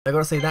I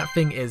gotta say that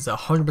thing is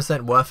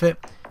 100% worth it.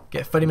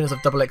 Get 30 minutes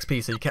of double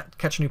XP, so you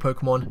catch a new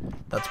Pokemon,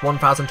 that's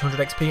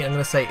 1200 XP, and I'm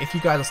gonna say if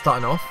you guys are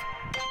starting off,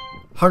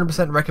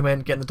 100%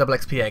 recommend getting the double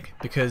XP egg,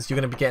 because you're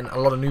gonna be getting a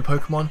lot of new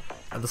Pokemon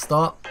at the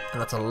start, and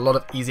that's a lot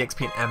of easy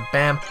XP, and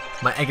bam,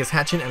 my egg is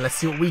hatching, and let's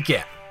see what we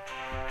get.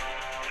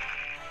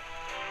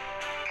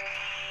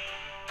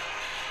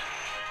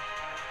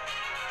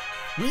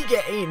 We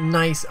get a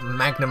nice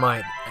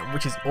Magnemite,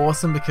 which is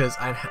awesome because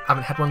I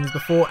haven't had one of these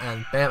before,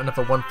 and bam,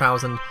 another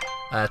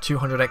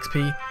 1200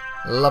 XP,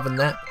 loving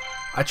that.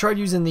 I tried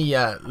using the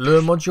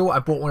lure module, I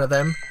bought one of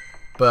them,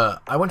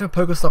 but I went to a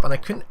Pokestop and I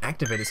couldn't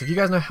activate it. So if you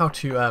guys know how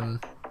to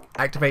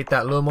activate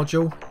that lure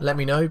module, let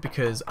me know,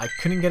 because I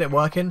couldn't get it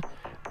working.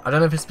 I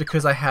don't know if it's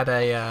because I had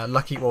a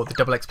the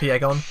double XP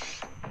egg on,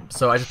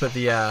 so I just put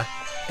the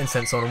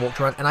incense on and walked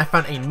around, and I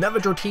found another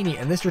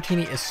Dratini, and this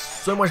Dratini is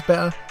so much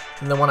better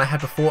than the one I had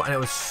before, and it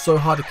was so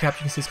hard to capture.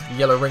 You can see it's got the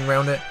yellow ring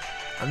around it,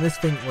 and this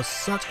thing was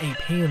such a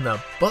pain in the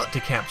butt to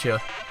capture.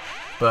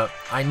 But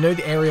I know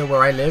the area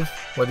where I live,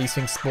 where these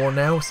things spawn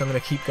now, so I'm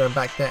going to keep going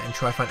back there and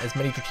try to find as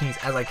many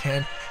Dratinis as I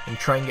can and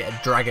try and get a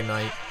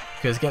Dragonite,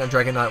 because getting a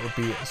Dragonite would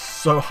be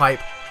so hype.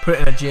 Put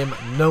it in a gym,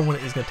 no one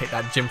is going to take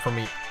that gym from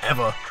me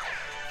ever.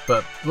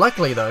 But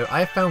luckily though, I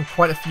have found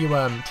quite a few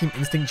Team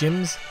Instinct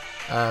gyms,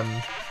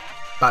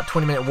 about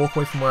 20-minute walk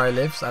away from where I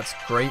live, so that's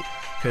great,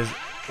 because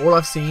all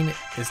I've seen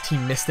is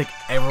Team Mystic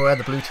everywhere,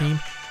 the blue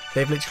team.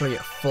 They've literally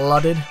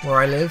flooded where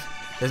I live.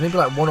 There's maybe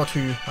like one or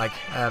two, like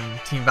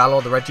Team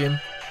Valor, the red gym.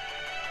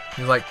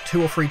 There's like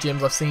 2 or 3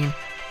 gyms I've seen,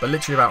 but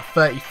literally about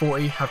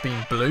 30-40 have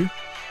been blue.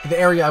 In the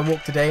area I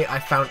walked today, I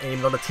found a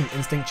lot of Team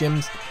Instinct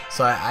gyms,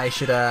 so I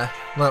should run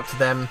up to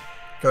them,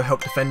 go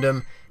help defend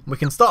them. We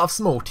can start off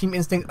small. Team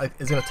Instinct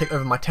is going to take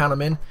over my town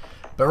I'm in,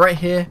 but right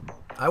here,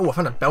 I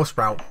found a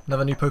Bellsprout,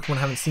 another new Pokemon I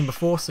haven't seen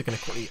before, so going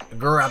to quickly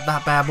grab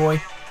that bad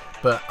boy.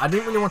 But I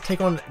didn't really want to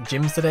take on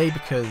gyms today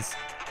because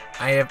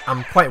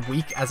I'm quite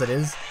weak as it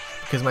is,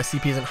 because my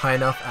CP isn't high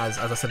enough. As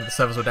I said, the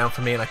servers were down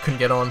for me and I couldn't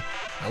get on.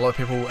 A lot of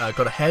people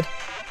got ahead,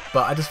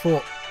 but I just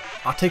thought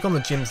I'll take on the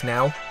gyms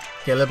now,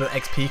 get a little bit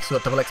of XP, because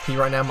we've got double XP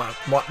right now.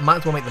 Might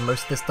as well make the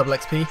most of this double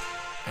XP,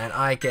 and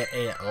I get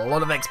a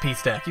lot of XP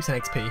today. I keep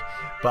saying XP,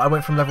 but I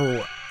went from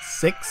level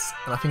 6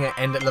 and I think I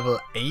end at level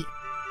 8,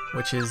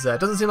 which is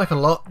doesn't seem like a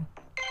lot,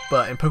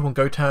 but in Pokemon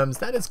Go terms,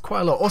 that is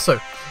quite a lot. Also,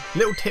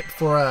 little tip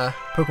for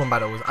Pokemon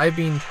battles. I've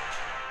been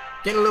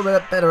getting a little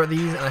bit better at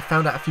these, and I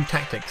found out a few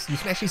tactics. You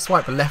can actually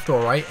swipe left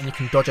or right, and you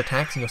can dodge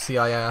attacks, and you'll see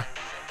I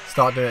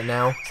start doing it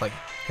now. It's like,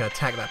 I'm going to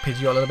attack that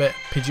Pidgeot a little bit.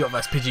 Pidgeot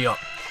versus Pidgeot.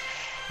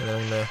 And then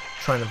I'm going to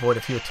try and avoid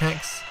a few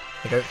attacks.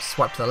 There you go,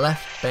 swipe to the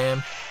left,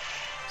 bam.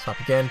 Swipe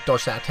again,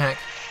 dodge that attack.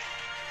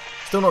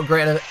 Still not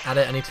great at it,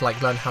 I need to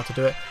like learn how to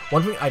do it.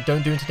 One thing I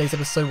don't do in today's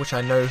episode, which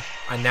I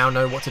now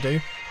know what to do.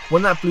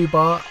 When that blue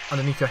bar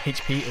underneath your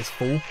HP is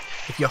full,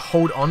 if you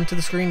hold on to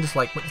the screen, just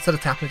like instead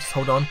of tapping it, just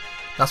hold on.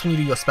 That's when you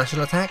do your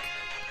special attack.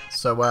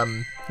 So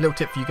little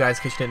tip for you guys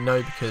in case you didn't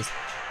know, because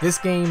this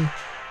game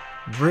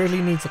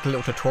really needs like a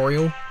little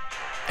tutorial.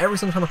 Every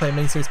single time I play a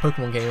main series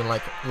Pokemon game,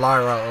 like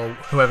Lyra or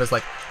whoever's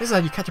like, this is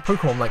how you catch a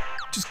Pokemon, I'm like,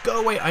 just go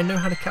away, I know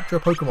how to capture a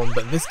Pokemon.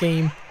 But this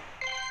game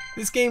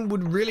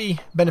would really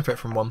benefit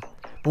from one.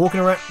 But walking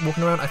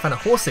around, I found a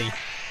Horsey.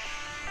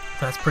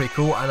 So that's pretty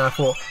cool, and I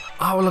thought,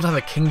 oh, I would love to have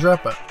a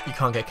Kingdra, but you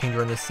can't get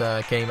Kingdra in this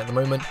game at the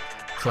moment.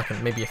 So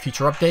like maybe a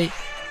future update.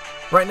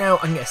 Right now,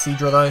 I can get a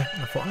Seadra though.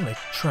 I thought I'm going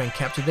to try and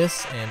capture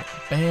this, and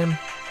bam,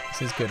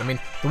 this is good. I mean,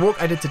 the walk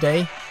I did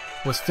today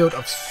was filled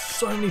of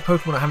so many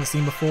Pokemon I haven't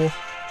seen before.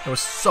 It was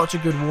such a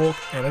good walk,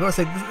 and I gotta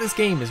say, this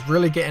game is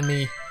really getting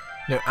me,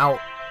 out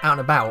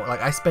and about.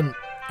 Like, I spent an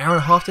hour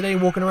and a half today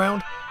walking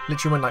around.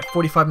 Literally went like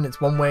 45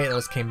 minutes one way, and I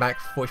just came back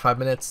for 45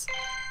 minutes.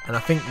 And I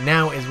think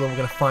now is when we're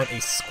going to find a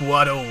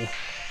Squirtle.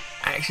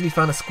 I actually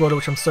found a Squirtle,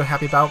 which I'm so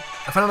happy about.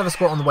 I found another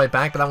Squirtle on the way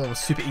back, but that one was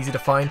super easy to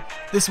find.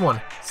 This one,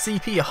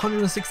 CP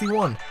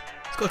 161.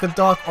 It's got like a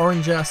dark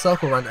orange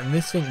circle around, and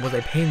this thing was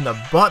a pain in the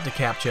butt to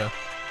capture.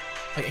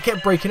 Like, it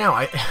kept breaking out.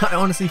 I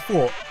honestly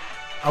thought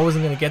I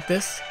wasn't going to get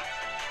this.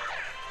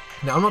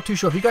 Now, I'm not too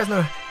sure if you guys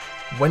know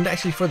when to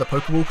actually throw the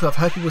Pokeball, because I've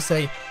heard people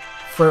say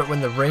throw it when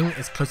the ring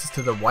is closest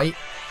to the white.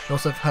 And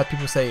also I've heard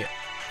people say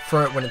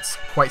throw it when it's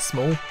quite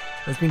small.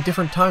 There's been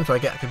different times where I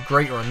get like a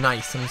great or a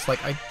nice, and it's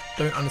like, I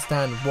don't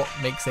understand what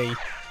makes a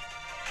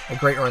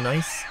great or a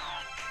nice.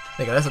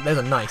 There you go, there's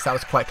a nice. That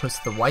was quite close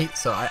to the white,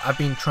 so I've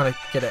been trying to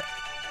get it,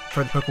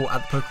 throw the Pokeball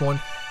at the Pokemon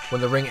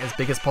when the ring is as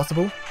big as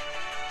possible.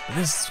 But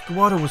this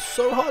Squirtle was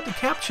so hard to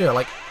capture.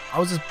 Like, I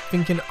was just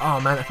thinking,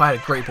 oh man, if I had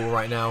a Great Ball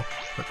right now, or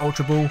an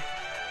Ultra Ball, it'd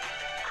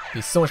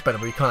be so much better,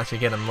 but you can't actually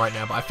get them right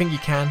now. But I think you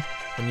can.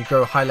 When you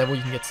go high level,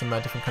 you can get some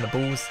different kind of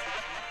balls.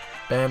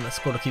 Bam, the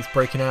Squirtle keeps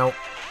breaking out.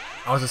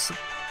 I was just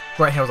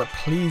right here, I was like,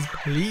 please,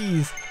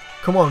 please,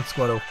 come on,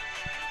 Squirtle,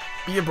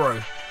 be a bro.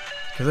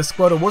 Because this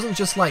Squirtle wasn't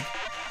just like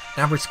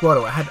an average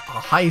Squirtle, it had a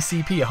high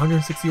CP,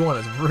 161,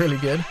 it's really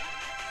good.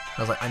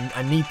 I was like,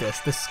 I need this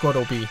Squirtle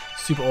will be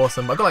super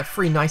awesome. But I got like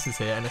 3 nices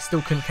here, and I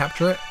still couldn't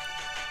capture it.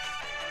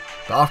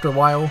 But after a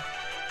while,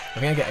 I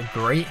think I get a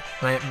great,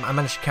 and I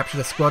managed to capture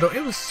the Squirtle.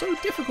 It was so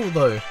difficult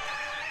though.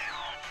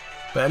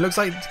 But it looks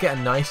like to get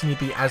a nice you need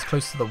to be as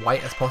close to the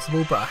white as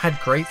possible, but I had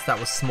greats that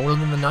was smaller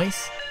than the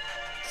nice.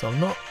 So I'm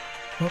not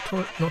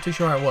too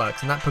sure how it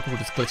works, and that Pokeball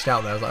just glitched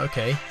out there. I was like,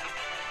 okay, I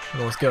don't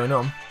know what's going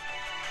on.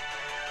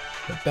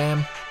 But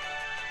bam,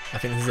 I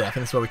think this is it. I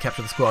think this is where we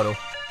capture the Squirtle.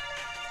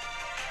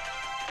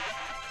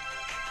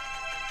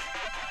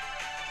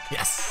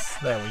 Yes,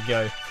 there we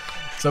go.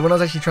 So when I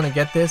was actually trying to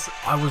get this,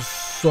 I was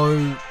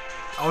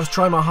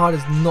trying my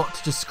hardest not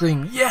to just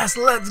scream, yes,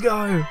 let's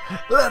go,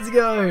 let's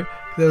go.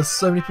 There were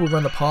so many people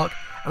around the park,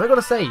 and I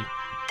gotta say,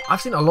 I've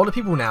seen a lot of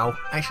people now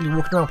actually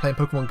walking around playing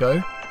Pokemon Go.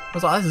 I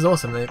was like, this is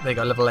awesome. They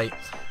go level 8. The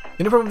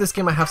only problem with this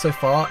game I have so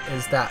far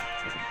is that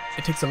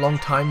it takes a long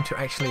time to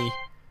actually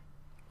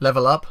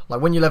level up.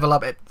 Like when you level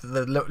up,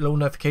 the little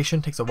notification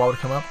takes a while to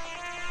come up.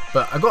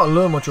 But I got a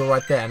lure module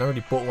right there, and I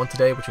already bought one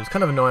today, which was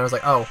kind of annoying. I was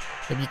like, oh,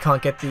 maybe you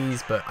can't get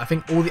these, but I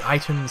think all the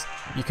items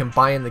you can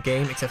buy in the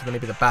game, except for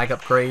maybe the bag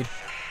upgrade,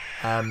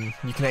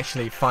 you can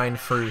actually find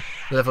through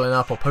leveling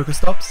up or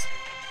Pokestops.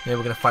 Then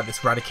we're going to fight this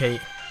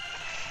Raticate.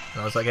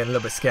 And I was like getting a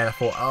little bit scared. I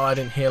thought, oh, I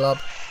didn't heal up.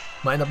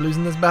 Might end up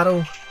losing this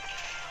battle.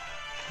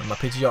 And my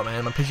Pidgeot,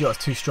 man, my Pidgeot is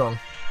too strong.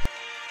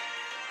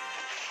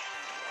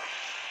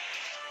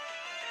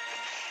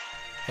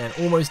 And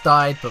almost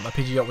died, but my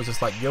Pidgeot was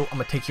just like, yo, I'm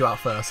going to take you out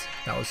first.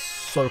 That was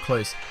so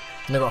close.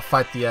 And I got to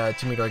fight the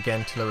Gym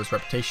again to lower his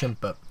reputation,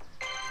 but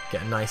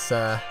get a nice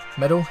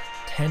medal.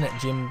 10 at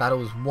gym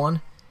battles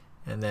 1.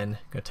 And then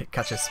going to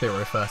catch a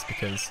Spearow first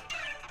because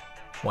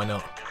why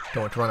not?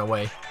 Don't want to run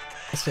away.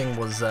 This thing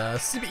was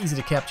super easy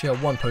to capture.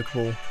 1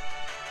 Pokeball.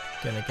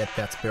 Gonna get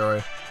that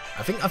Spearow.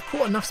 I think I've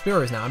caught enough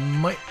Spearows now. I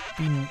might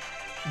be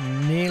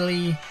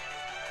nearly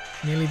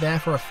there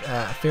for a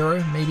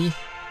Fearow, maybe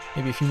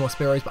a few more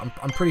Spearows, but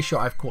I'm pretty sure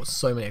I've caught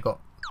so many. I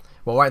got,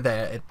 well, right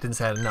there it didn't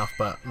say I had enough,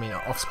 but I mean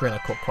off screen I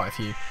caught quite a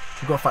few.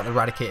 We've got to fight the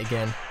Raticate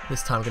again.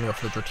 This time I'm gonna go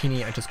for the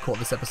Dratini I just caught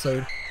this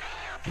episode.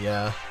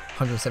 The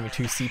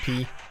 172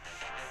 CP.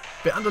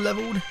 Bit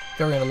underleveled,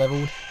 very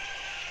underleveled,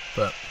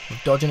 but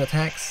with dodging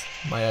attacks,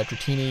 my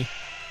Dratini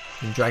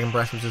and Dragon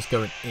Breath was just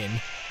going in.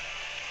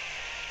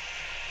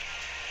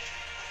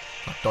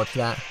 I dodged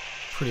that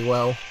pretty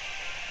well.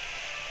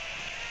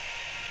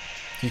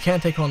 So you can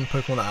take on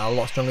Pokemon that are a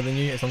lot stronger than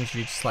you as long as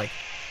you just like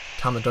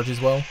time the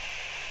dodges well.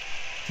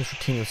 This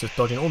Dratini was just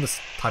dodging all this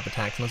type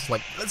attacks, and I was just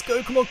like, let's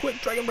go, come on, quick,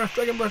 Dragon Breath,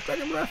 Dragon Breath,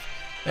 Dragon Breath,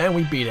 and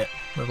we beat it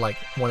with like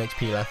 1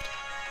 HP left.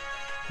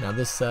 Now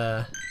this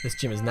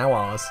gym is now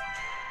ours,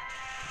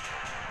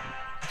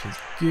 which is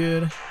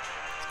good.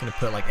 It's gonna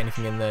put like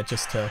anything in there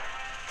just to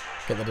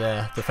get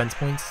the defense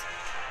points.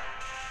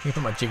 I'm gonna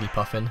put my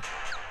Jigglypuff in.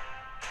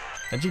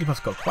 And Jigglypuff's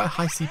got quite a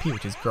high CP,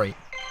 which is great.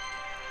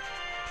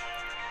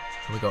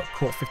 We got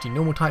caught 50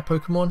 normal type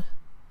Pokemon.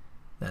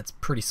 That's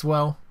pretty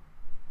swell.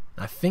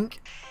 I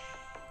think.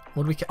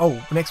 What do we?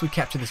 Oh, next we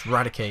capture this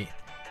Raticate.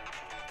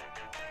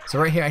 So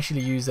right here, I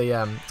actually use a.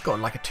 It's got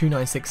like a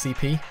 296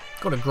 CP.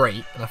 It's got a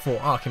great, and I thought,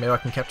 oh, okay, maybe I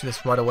can capture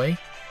this right away.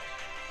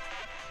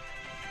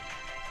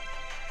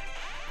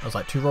 I was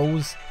like 2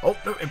 rolls. Oh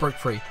no, it broke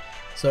free.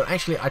 So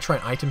actually, I try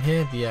an item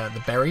here,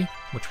 the berry,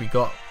 which we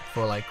got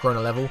for like growing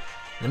a level.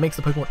 And it makes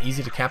the Pokemon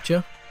easy to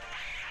capture.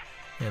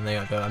 And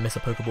there I go, I miss a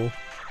Pokeball.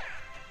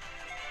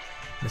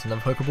 Miss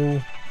another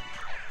Pokeball.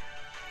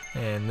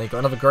 And they got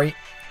another great.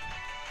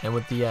 And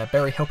with the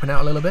berry helping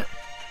out a little bit,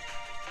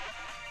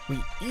 we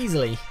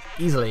easily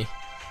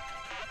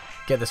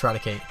get this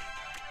Raticate.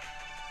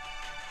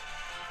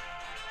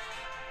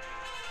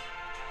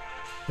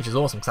 Which is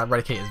awesome, because that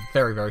Raticate is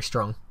very, very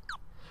strong.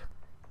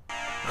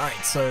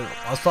 Alright, so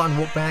I was starting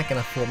to walk back, and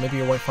I thought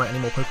maybe I won't fight any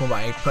more Pokemon, but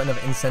I put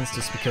another incense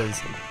just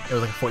because it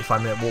was like a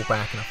 45-minute walk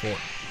back, and I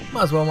thought,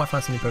 might as well, I might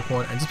find some new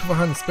Pokemon. And just before I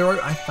found the Spearow,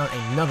 I found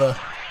another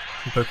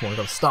new Pokemon. We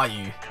got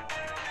Staryu,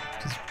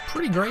 which is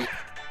pretty great.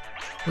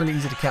 Really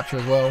easy to capture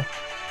as well.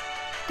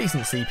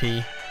 Decent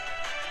CP.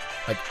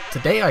 Like,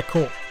 today I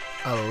caught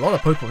a lot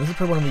of Pokemon. This is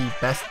probably one of the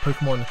best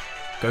Pokemon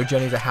Go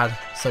journeys I had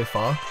so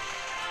far.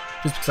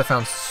 Just because I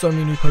found so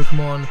many new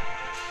Pokemon,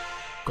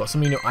 got so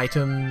many new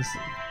items,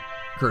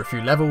 grew a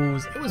few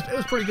levels. It was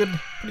pretty good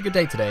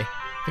day today.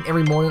 I think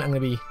every morning I'm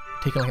going to be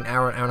taking like an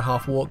hour and a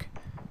half walk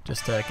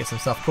just to get some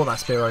stuff. Caught that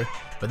Spearow.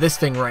 But this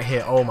thing right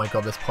here, oh my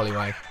god, this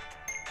Poliwag.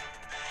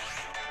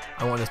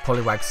 I want this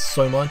Poliwag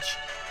so much.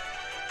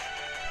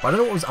 But I don't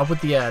know what was up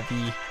with the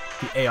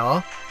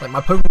AR. Like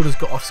my Pokeball just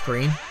got off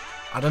screen.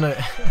 I don't know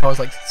if I was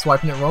like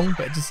swiping it wrong,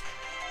 but it just...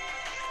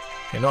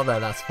 Okay, not there,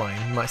 that's fine.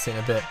 You might see it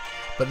in a bit.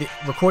 But the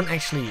recording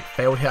actually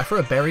failed here. I threw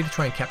a berry to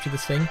try and capture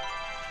this thing.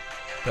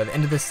 But at the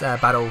end of this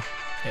battle,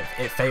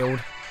 it failed.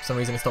 For some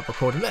reason it stopped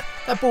recording.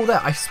 That ball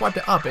there, I swiped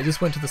it up, it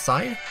just went to the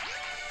side.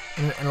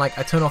 And like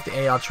I turned off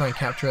the AR to try and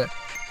capture it.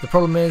 The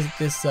problem is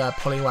this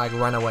Poliwag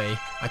ran away.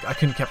 I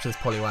couldn't capture this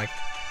Poliwag.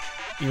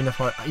 Even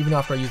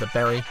after I used a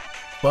berry.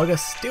 Burger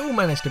still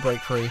managed to break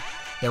free,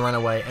 then ran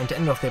away. And to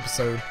end off the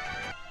episode,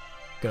 I'm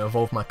going to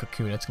evolve my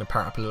Kakuna. It's going to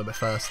power up a little bit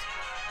first.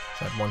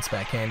 So I have 1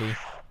 spare candy.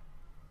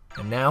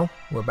 And now,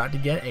 we're about to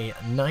get a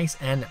nice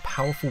and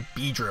powerful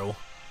Beedrill.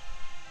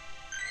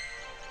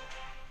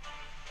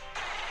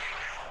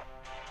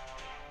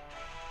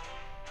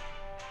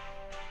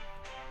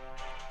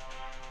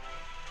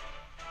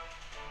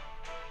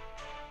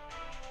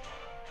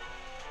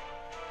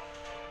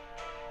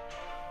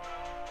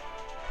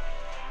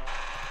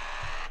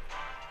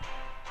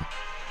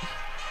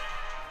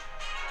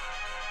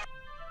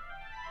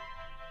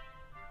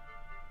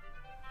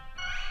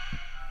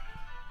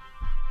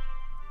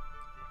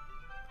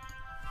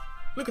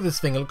 Look at this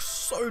thing, it looks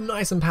so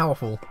nice and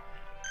powerful.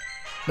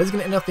 This is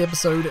going to end off the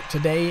episode.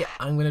 Today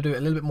I'm going to do a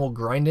little bit more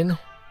grinding,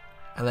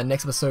 and then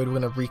next episode we're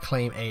going to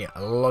reclaim a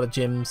lot of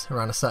gems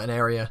around a certain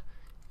area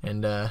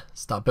and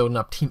start building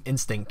up Team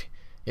Instinct.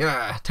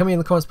 Yeah, tell me in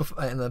the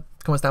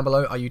comments down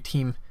below, are you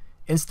Team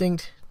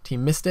Instinct,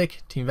 Team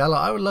Mystic, Team Valor?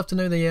 I would love to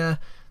know the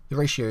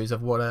ratios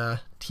of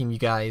what team you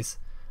guys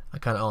are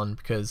kind of on,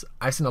 because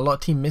I've seen a lot of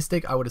Team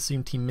Mystic. I would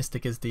assume Team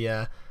Mystic is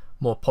the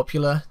more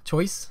popular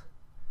choice,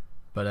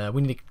 but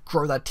we need to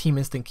grow that Team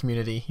Instinct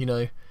community, you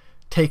know,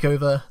 take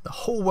over the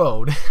whole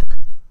world.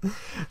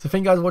 So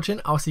thank you guys for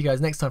watching. I'll see you guys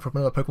next time for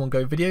another Pokemon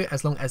Go video,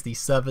 as long as the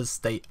servers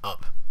stay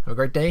up. Have a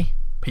great day.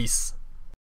 Peace.